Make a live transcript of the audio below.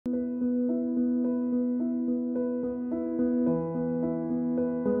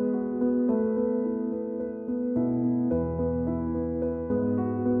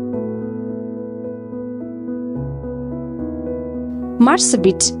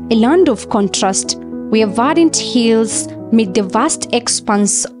Marsabit, a land of contrast, where verdant hills meet the vast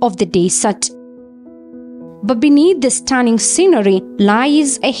expanse of the desert. But beneath the stunning scenery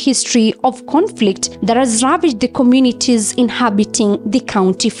lies a history of conflict that has ravaged the communities inhabiting the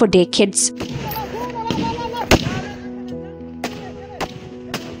county for decades.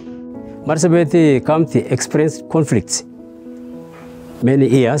 Marsabit County experienced conflicts many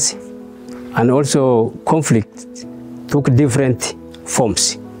years, and also conflict took different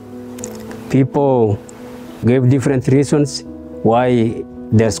forms. People gave different reasons why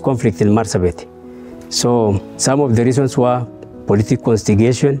there's conflict in Marsabit. So some of the reasons were political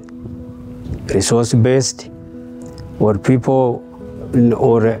instigation, resource-based, or people,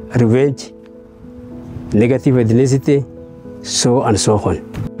 or revenge, negative ethnicity, so and so on.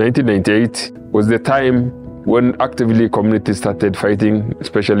 1998 was the time when actively communities started fighting,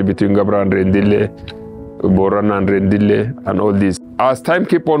 especially between Gabra and Rendille, Borana and Rendille, and all this. As time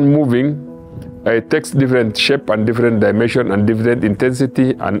kept on moving, it takes different shape and different dimension and different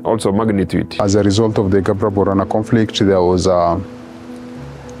intensity and also magnitude. As a result of the Gabra-Borana conflict, there was a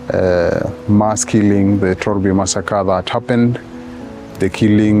mass killing, the Torbi massacre that happened, the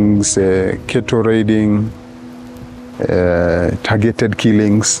killings, cattle raiding, targeted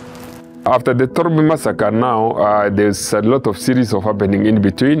killings. After the Torbi massacre now, there's a lot of series of happening in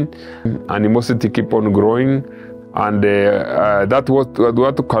between. Animosity keep on growing, and that was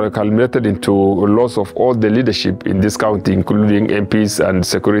what culminated into loss of all the leadership in this county, including MPs and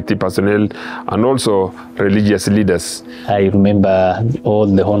security personnel, and also religious leaders. I remember all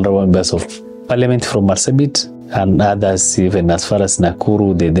the honorable members of parliament from Marsabit and others, even as far as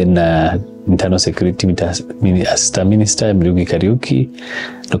Nakuru, the then Internal Security Assistant Minister Mriuki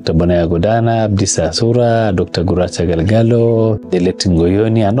Kariuki, Dr. Bonaya Godana, Abdisa Asura, Dr. Guracha Galgalo, the late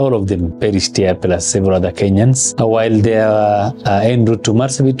Ngoyoni, and all of them perished here, plus several other Kenyans, while they are en route to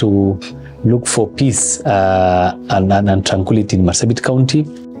Marsabit to look for peace and tranquility in Marsabit County.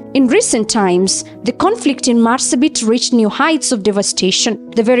 In recent times, the conflict in Marsabit reached new heights of devastation.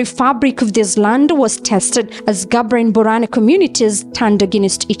 The very fabric of this land was tested as Gabra and Borana communities turned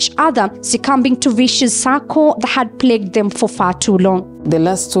against each other, succumbing to vicious circle that had plagued them for far too long. The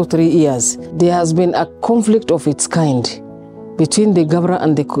last 2-3 years, there has been a conflict of its kind between the Gabra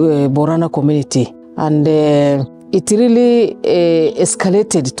and the Borana community. And it really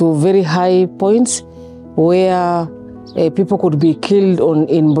escalated to very high points where people could be killed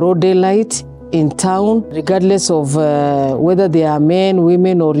in broad daylight in town, regardless of whether they are men,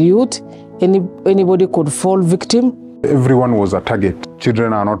 women, or youth. Anybody could fall victim. Everyone was a target.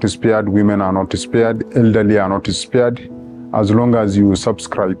 Children are not spared, women are not spared, elderly are not spared. As long as you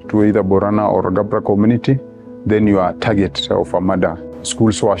subscribe to either Borana or Gabra community, then you are a target of a murder.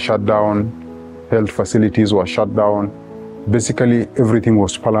 Schools were shut down, health facilities were shut down. Basically, everything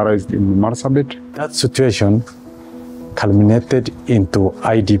was polarized in Marsabit. That situation culminated into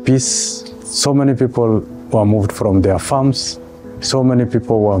IDPs. So many people were moved from their farms. So many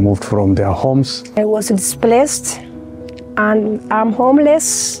people were moved from their homes. I was displaced and I'm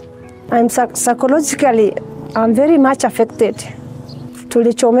homeless. I'm psychologically, I'm very much affected.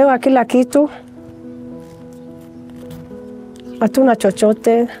 Tulichomewa kila kitu. Hatuna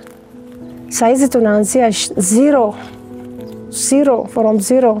chochote. Saizi tunaanzia zero. From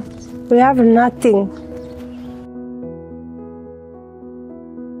zero. We have nothing.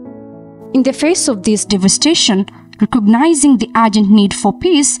 In the face of this devastation, recognizing the urgent need for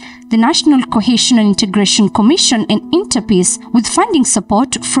peace, the National Cohesion and Integration Commission and Interpeace, with funding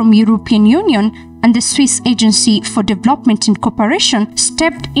support from European Union and the Swiss Agency for Development and Cooperation,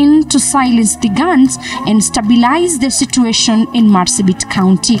 stepped in to silence the guns and stabilize the situation in Marsabit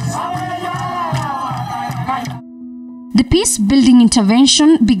County. The peace-building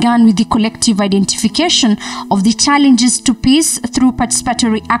intervention began with the collective identification of the challenges to peace through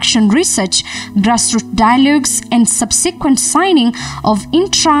participatory action research, grassroots dialogues, and subsequent signing of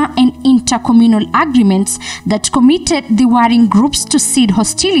intra- and intercommunal agreements that committed the warring groups to cease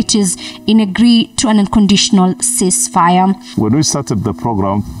hostilities and agree to an unconditional ceasefire. When we started the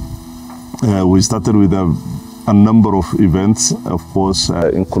program, we started with a number of events, of course,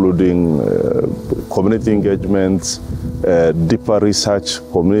 including community engagements, deeper research,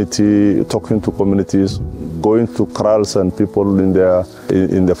 community, talking to communities, going to kraals and people in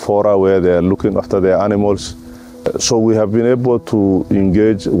the fora where they are looking after their animals. So we have been able to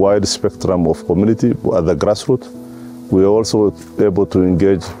engage a wide spectrum of community at the grassroots. We are also able to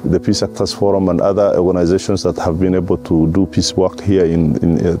engage the Peace Actors Forum and other organizations that have been able to do peace work here in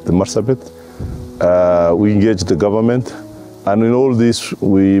the Marsabit. We engage the government And in all this,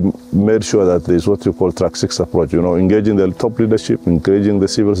 we made sure that there's what we call track 6 approach, engaging the top leadership, engaging the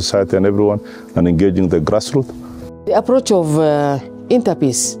civil society and everyone, and engaging the grassroots. The approach of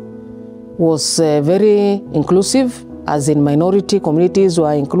Interpeace was very inclusive, as in minority communities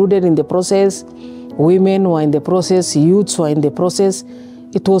were included in the process, women were in the process, youths were in the process.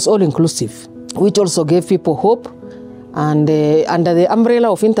 It was all inclusive, which also gave people hope. And under the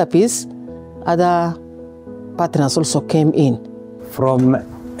umbrella of Interpeace, other partners also came in. From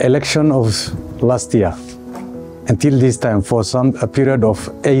election of last year until this time, for a period of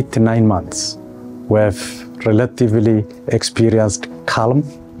 8 to 9 months, we have relatively experienced calm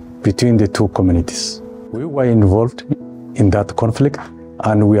between the two communities. We were involved in that conflict,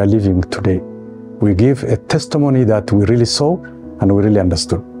 and we are living today. We give a testimony that we really saw and we really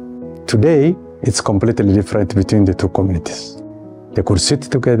understood. Today, it's completely different between the two communities. They could sit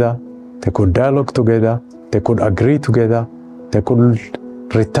together, they could dialogue together, they could agree together, they could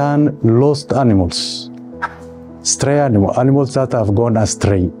return lost animals, stray animals that have gone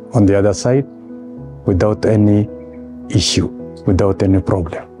astray on the other side without any issue, without any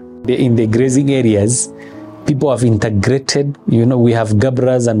problem. In the grazing areas, people have integrated. We have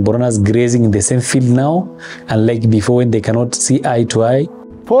Gabras and Boranas grazing in the same field now, unlike before when they cannot see eye to eye.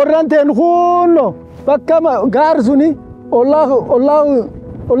 Forranten huno bakama garzuni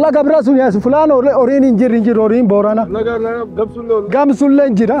Allah Gabra suni as fulano orin injir orin Borana gamsulle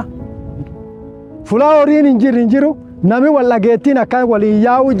injira fula orin injiru nami walla getina kan wali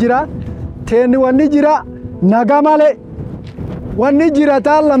yawu jira teni wani jira nagamale wani jira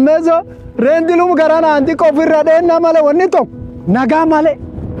talla mezo rendilum garana antiko firrade namale wani tok nagamale.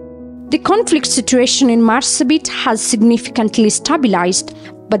 The conflict situation in Marsabit has significantly stabilized,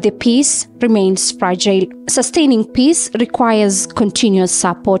 but the peace remains fragile. Sustaining peace requires continuous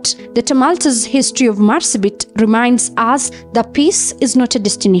support. The tumultuous history of Marsabit reminds us that peace is not a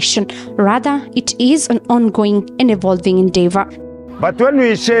destination, rather it is an ongoing and evolving endeavor. But when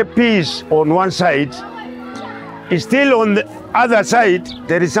we say peace on one side, still on the other side,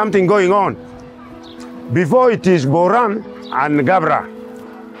 there is something going on. Before it is Boran and Gabra.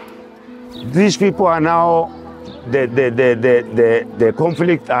 These people are now, the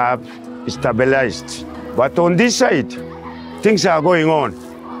conflict have stabilized. But on this side, things are going on.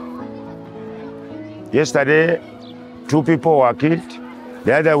 Yesterday, 2 people were killed.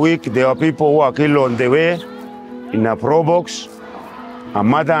 The other week, there were people who were killed on the way in a pro box. A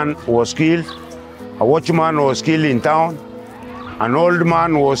mother was killed. A watchman was killed in town. An old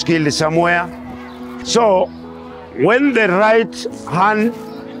man was killed somewhere. So, when the right hand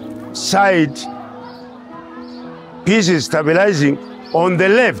side peace is stabilizing, on the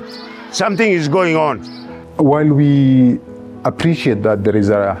left something is going on. While we appreciate that there is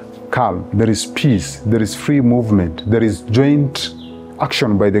a calm, there is peace, there is free movement, there is joint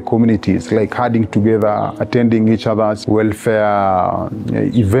action by the communities, like huddling together, attending each other's welfare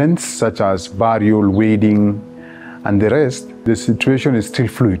events such as burial, wedding, and the rest, the situation is still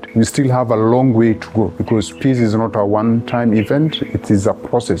fluid. We still have a long way to go because peace is not a one-time event, it is a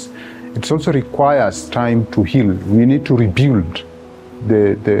process. It also requires time to heal. We need to rebuild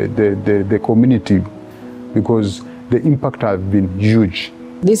the community because the impact has been huge.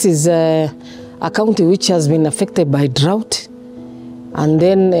 This is a county which has been affected by drought and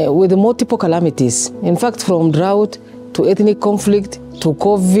then with multiple calamities. In fact, from drought to ethnic conflict to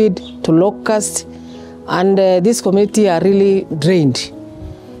COVID to locust, and this community are really drained.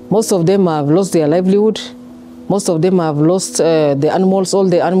 Most of them have lost their livelihood. Most of them have lost the animals, all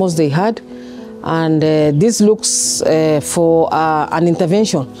the animals they had. And this looks for an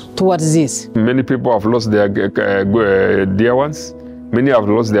intervention towards this. Many people have lost their dear ones. Many have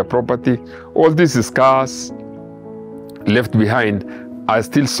lost their property. All these scars left behind are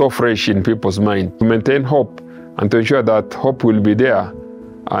still so fresh in people's mind. To maintain hope and to ensure that hope will be there,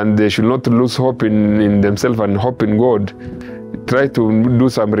 and they should not lose hope in themselves and hope in God. Try to do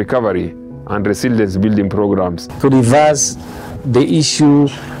some recovery and resilience building programs. To reverse the issue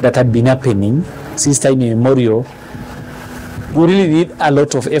that had been happening since time immemorial, we really need a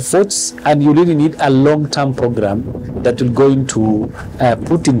lot of efforts, and you really need a long-term program that will going to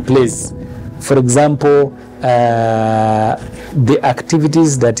put in place. For example, the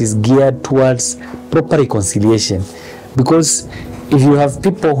activities that is geared towards proper reconciliation. Because if you have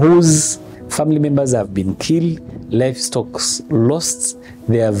people whose family members have been killed, livestock lost,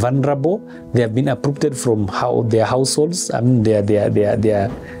 they are vulnerable, they have been uprooted from their households, their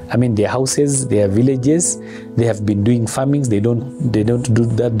houses, their villages. They have been doing farmings. They don't do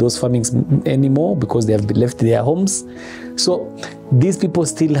those farmings anymore because they have left their homes. So these people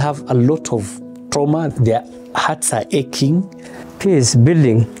still have a lot of trauma, their hearts are aching. Peace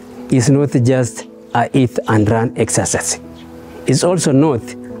building is not just a eat and run exercise. It's also not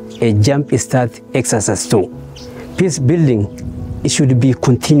a jump start exercise too. Peace building, it should be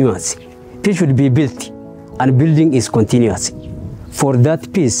continuous. Peace should be built, and building is continuous. For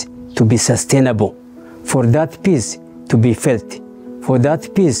that peace to be sustainable, for that peace to be felt, for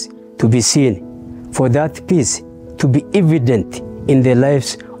that peace to be seen, for that peace to be evident in the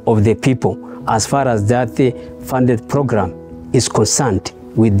lives of the people as far as that funded program is concerned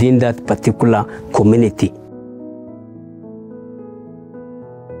within that particular community.